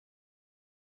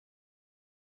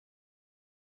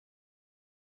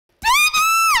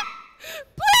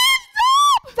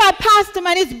pastor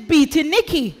man is beating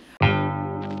Nikki.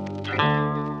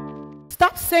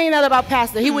 Stop saying that about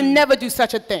Pastor. He would never do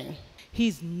such a thing.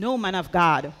 He's no man of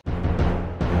God.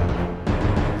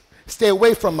 Stay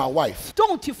away from my wife.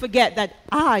 Don't you forget that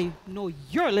I know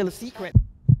your little secret.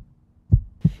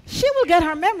 She will get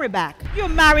her memory back. You're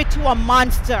married to a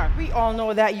monster. We all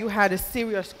know that you had a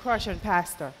serious crush on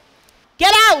Pastor.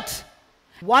 Get out!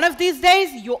 One of these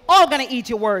days, you're all gonna eat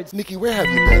your words. Nikki, where have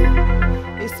you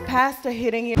been? Is Pastor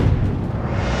hitting you?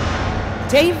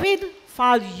 David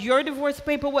filed your divorce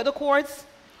paper with the courts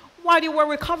while you were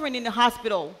recovering in the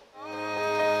hospital.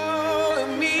 All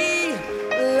of me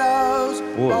loves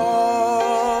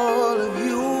all of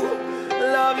you.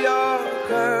 Love your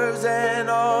curves and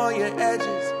all your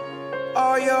edges,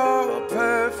 all your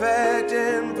perfect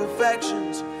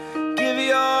imperfections. Give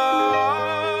your